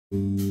This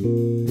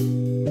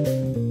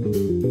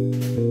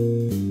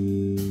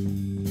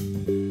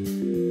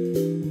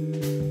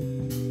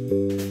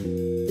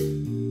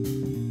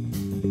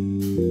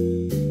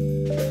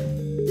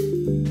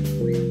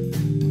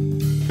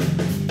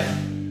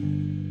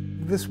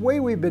way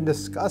we've been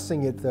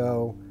discussing it,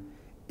 though,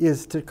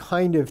 is to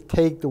kind of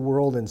take the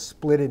world and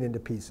split it into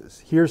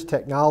pieces. Here's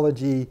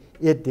technology,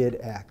 it did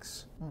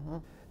X.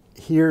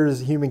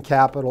 Here's human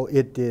capital,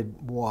 it did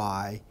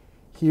Y.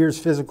 Here's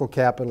physical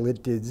capital,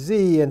 it did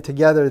Z, and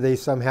together they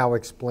somehow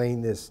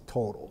explain this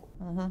total.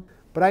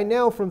 But I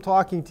know from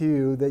talking to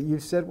you that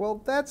you've said,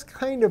 well, that's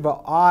kind of an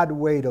odd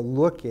way to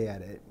look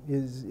at it,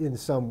 is in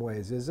some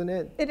ways, isn't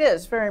it? It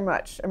is, very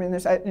much. I mean,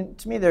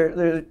 to me,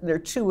 there are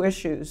two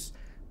issues.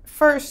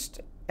 First,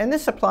 and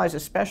this applies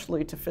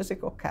especially to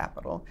physical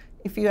capital,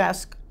 if you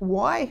ask,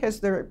 why has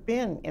there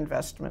been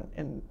investment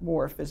in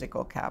more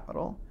physical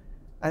capital?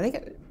 I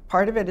think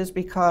part of it is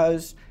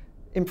because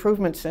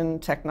improvements in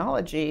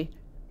technology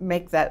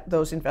make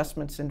those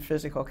investments in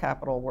physical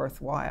capital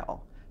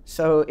worthwhile.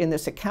 So in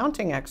this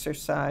accounting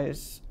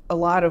exercise, a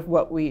lot of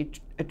what we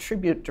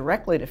attribute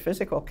directly to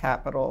physical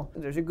capital,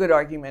 there's a good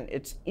argument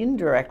it's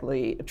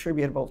indirectly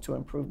attributable to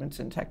improvements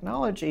in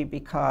technology,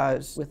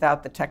 because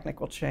without the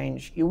technical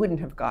change, you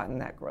wouldn't have gotten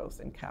that growth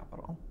in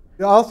capital.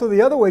 Also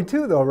the other way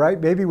too, though, right?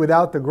 Maybe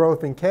without the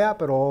growth in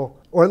capital,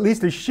 or at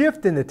least a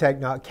shift in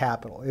the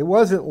capital. It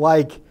wasn't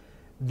like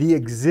the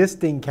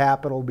existing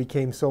capital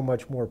became so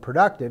much more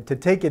productive. To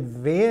take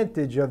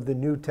advantage of the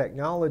new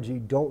technology,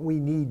 don't we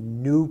need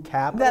new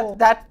capital?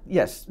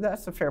 Yes,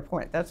 that's a fair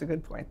point. That's a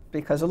good point,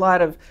 because a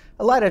lot of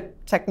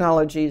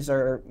technologies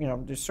are,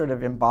 just sort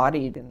of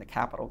embodied in the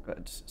capital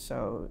goods.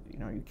 So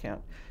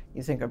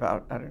you think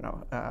about, I don't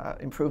know,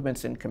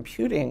 improvements in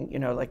computing,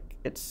 like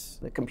it's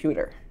the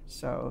computer.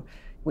 So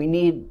we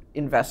need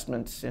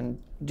investments in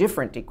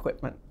different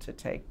equipment to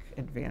take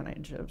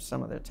advantage of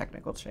some of the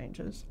technical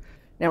changes.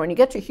 Now, when you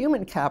get to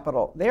human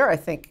capital, I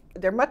think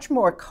they're much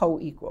more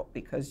co-equal,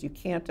 because you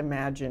can't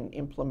imagine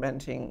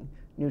implementing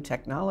new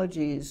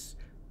technologies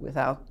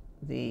without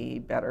the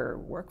better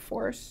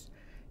workforce.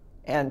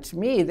 And to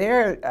me,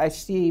 I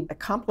see a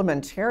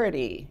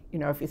complementarity.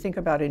 If you think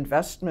about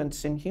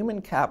investments in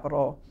human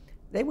capital,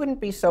 they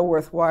wouldn't be so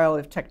worthwhile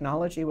if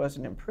technology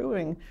wasn't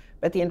improving,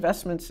 but the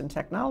investments in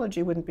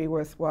technology wouldn't be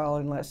worthwhile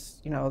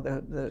unless,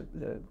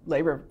 the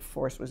labor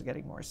force was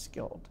getting more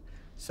skilled.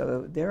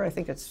 So I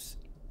think it's,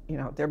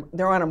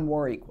 they're on a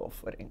more equal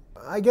footing.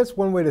 I guess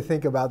one way to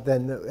think about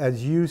then,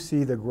 as you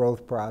see the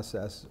growth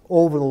process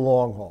over the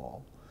long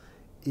haul,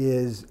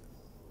 is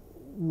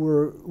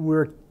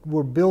we're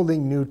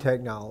building new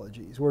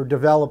technologies. We're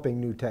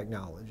developing new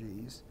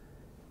technologies.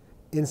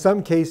 In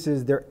some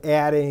cases, they're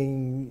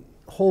adding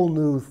whole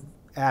new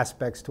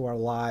aspects to our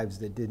lives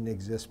that didn't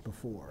exist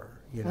before.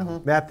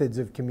 Methods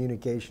of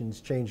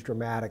communications changed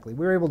dramatically.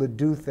 We were able to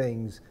do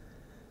things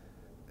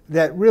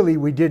that really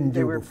we didn't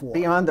do before.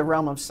 Beyond the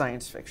realm of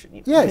science fiction.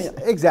 Even. Yes,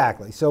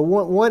 exactly. So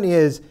one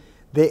is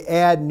they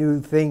add new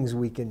things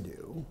we can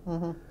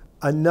do.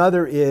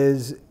 Another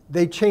is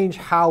they change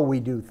how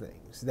we do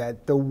things,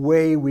 that the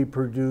way we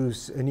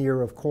produce an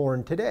ear of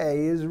corn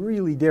today is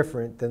really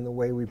different than the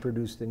way we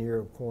produced an ear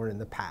of corn in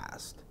the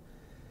past.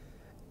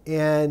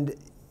 And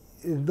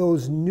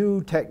those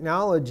new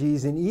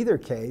technologies in either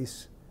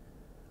case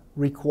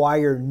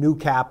require new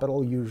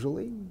capital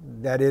usually.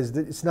 That is,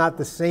 it's not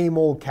the same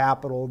old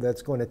capital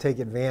that's going to take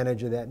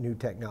advantage of that new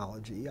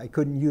technology. I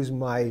couldn't use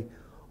my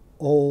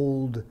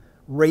old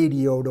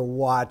radio to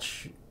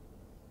watch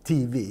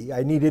TV.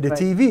 I needed a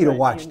TV to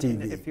watch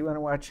TV. If you want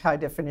to watch high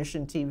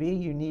definition TV,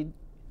 you need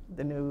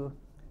the new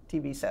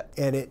TV set.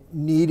 And it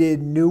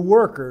needed new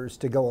workers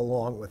to go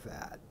along with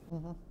that.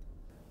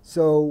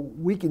 So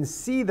we can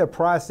see the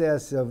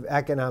process of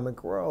economic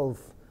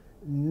growth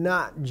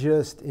not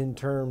just in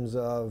terms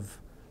of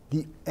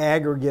the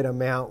aggregate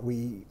amount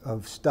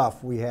of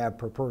stuff we have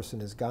per person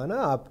has gone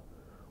up,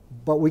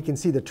 but we can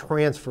see the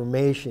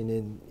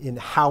transformation in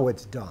how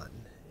it's done.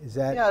 Is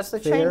that it's the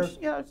fair? Change.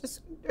 It's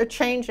just a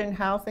change in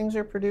how things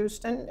are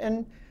produced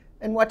and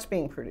what's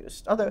being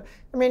produced. Although,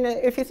 I mean,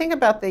 if you think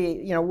about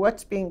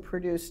what's being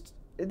produced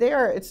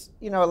it's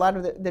a lot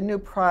of the new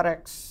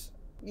products.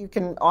 You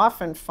can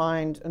often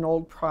find an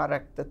old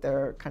product that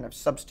they're kind of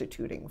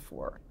substituting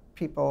for.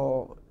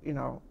 People,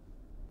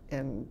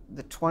 in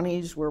the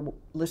 20s were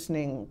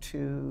listening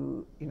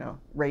to,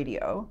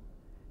 radio,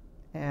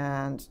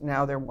 and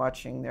now they're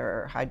watching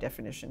their high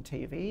definition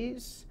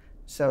TVs.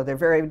 So they're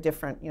very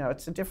different,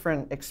 it's a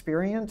different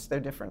experience, they're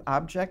different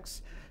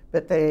objects,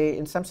 but they,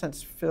 in some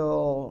sense,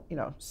 fill,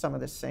 some of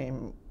the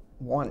same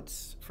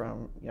wants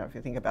from, if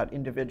you think about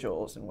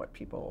individuals and what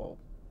people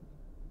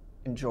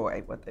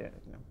enjoy, what they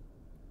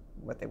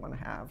want to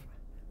have.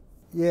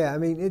 Yeah, I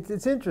mean,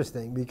 it's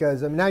interesting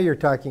because now you're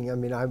talking,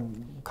 I'm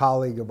a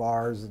colleague of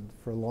ours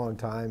for a long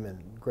time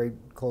and great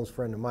close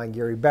friend of mine,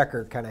 Gary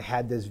Becker, kind of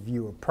had this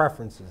view of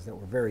preferences that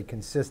were very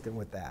consistent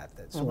with that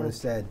sort of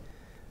said,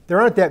 there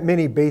aren't that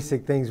many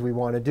basic things we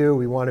want to do.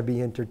 We want to be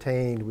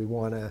entertained. We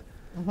want to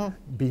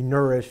be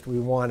nourished. We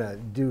want to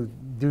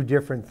do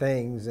different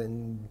things,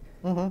 and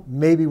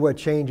maybe what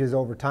changes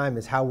over time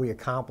is how we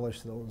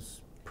accomplish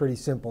those pretty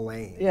simple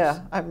aims.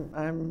 Yeah,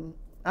 I'm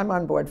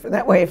on board for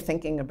that way of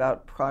thinking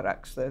about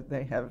products. That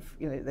they have,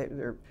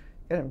 they're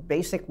kind of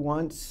basic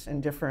wants,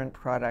 and different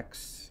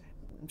products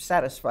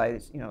satisfy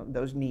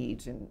those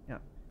needs in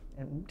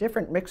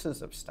different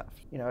mixes of stuff.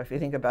 If you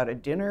think about a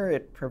dinner,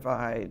 it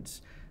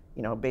provides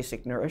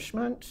basic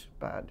nourishment,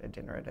 but a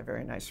dinner at a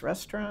very nice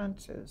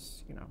restaurant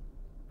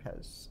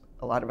has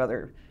a lot of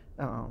other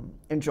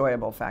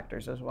enjoyable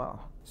factors as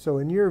well. So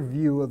in your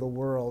view of the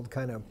world,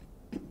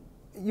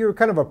 you're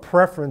kind of a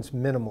preference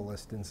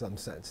minimalist in some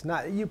sense.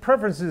 Your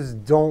preferences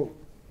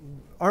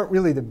aren't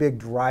really the big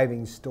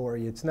driving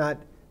story. It's not,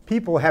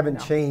 people haven't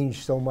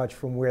changed so much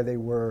from where they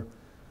were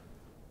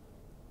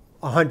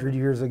 100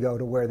 years ago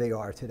to where they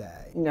are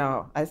today.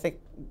 No, I think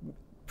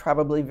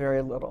probably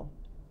very little.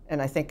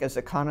 And I think as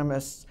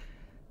economists,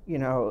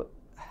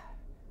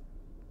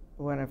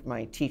 one of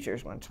my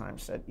teachers one time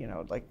said,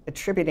 like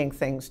attributing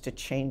things to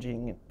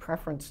changing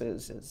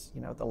preferences is,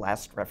 the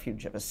last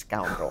refuge of a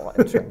scoundrel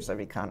in terms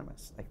of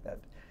economists. Like that,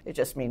 it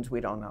just means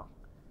we don't know.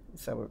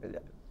 So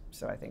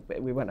I think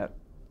we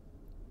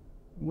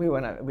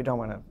don't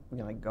want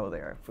to go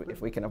there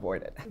if we can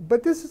avoid it.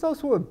 But this is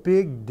also a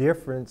big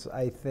difference,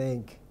 I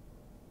think,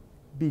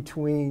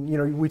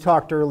 between, we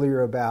talked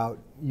earlier about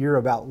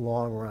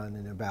long run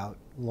and about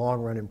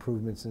long run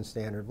improvements in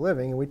standard of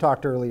living, and we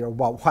talked earlier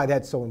about why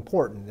that's so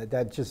important.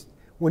 That just,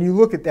 when you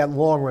look at that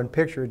long run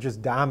picture, it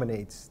just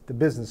dominates the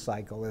business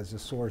cycle as a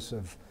source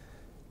of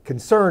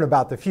concern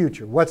about the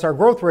future. What's our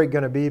growth rate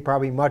going to be?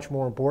 Probably much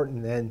more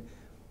important than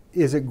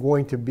is it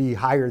going to be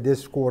higher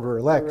this quarter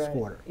or next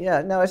quarter.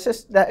 Yeah, no, it's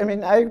just that,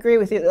 I agree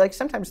with you. Like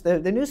sometimes the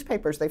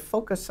newspapers, they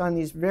focus on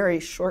these very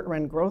short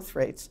run growth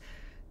rates.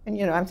 And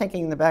I'm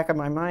thinking in the back of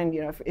my mind,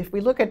 if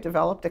we look at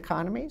developed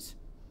economies,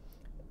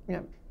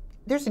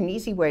 there's an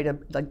easy way to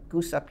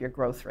goose up your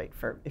growth rate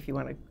if you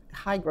want a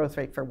high growth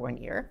rate for 1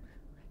 year.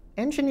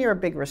 Engineer a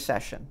big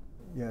recession.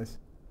 Yes.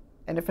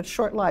 And if it's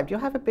short-lived, you'll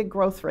have a big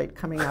growth rate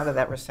coming out of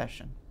that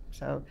recession.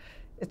 So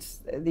it's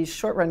these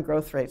short-run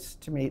growth rates,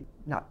 to me,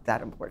 not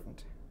that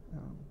important.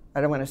 I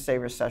don't want to say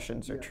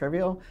recessions are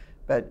trivial,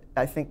 but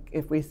I think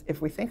if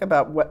we think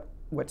about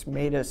what's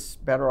made us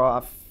better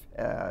off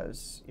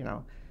as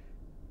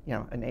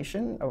a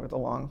nation over the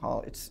long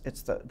haul, it's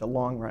the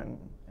long run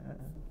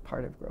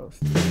part of growth.